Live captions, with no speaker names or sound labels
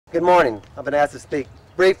Good morning. I've been asked to speak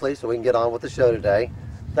briefly so we can get on with the show today.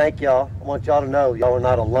 Thank y'all. I want y'all to know y'all were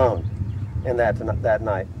not alone in that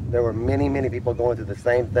night. There were many people going through the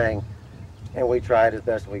same thing, and we tried as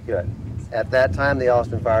best we could. At that time, the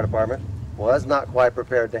Austin Fire Department was not quite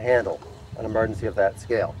prepared to handle an emergency of that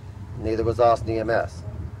scale. Neither was Austin EMS.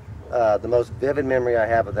 The most vivid memory I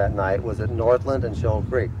have of that night was at Northland and Shoal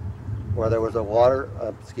Creek, where there was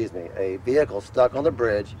a vehicle stuck on the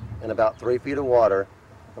bridge in about 3 feet of water,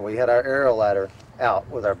 and we had our aerial ladder out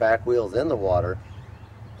with our back wheels in the water,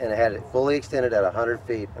 and it had it fully extended at 100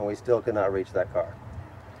 feet, and we still could not reach that car.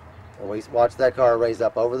 And we watched that car raise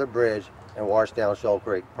up over the bridge and wash down Shoal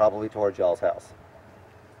Creek, probably towards y'all's house.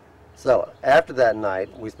 So after that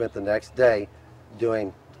night, we spent the next day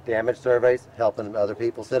doing damage surveys, helping other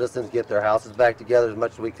people, citizens, get their houses back together as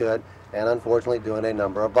much as we could, and unfortunately doing a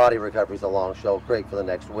number of body recoveries along Shoal Creek for the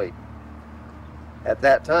next week. At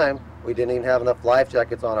that time, we didn't even have enough life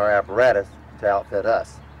jackets on our apparatus to outfit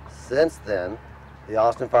us. Since then, the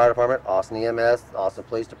Austin Fire Department, Austin EMS, Austin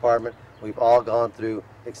Police Department, we've all gone through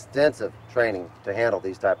extensive training to handle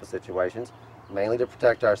these type of situations, mainly to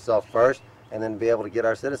protect ourselves first and then be able to get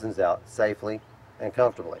our citizens out safely and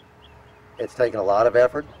comfortably. It's taken a lot of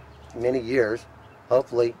effort, many years.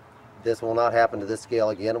 Hopefully this will not happen to this scale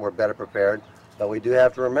again. We're better prepared, but we do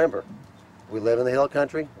have to remember, we live in the hill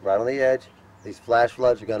country, right on the edge. These flash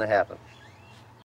floods are going to happen.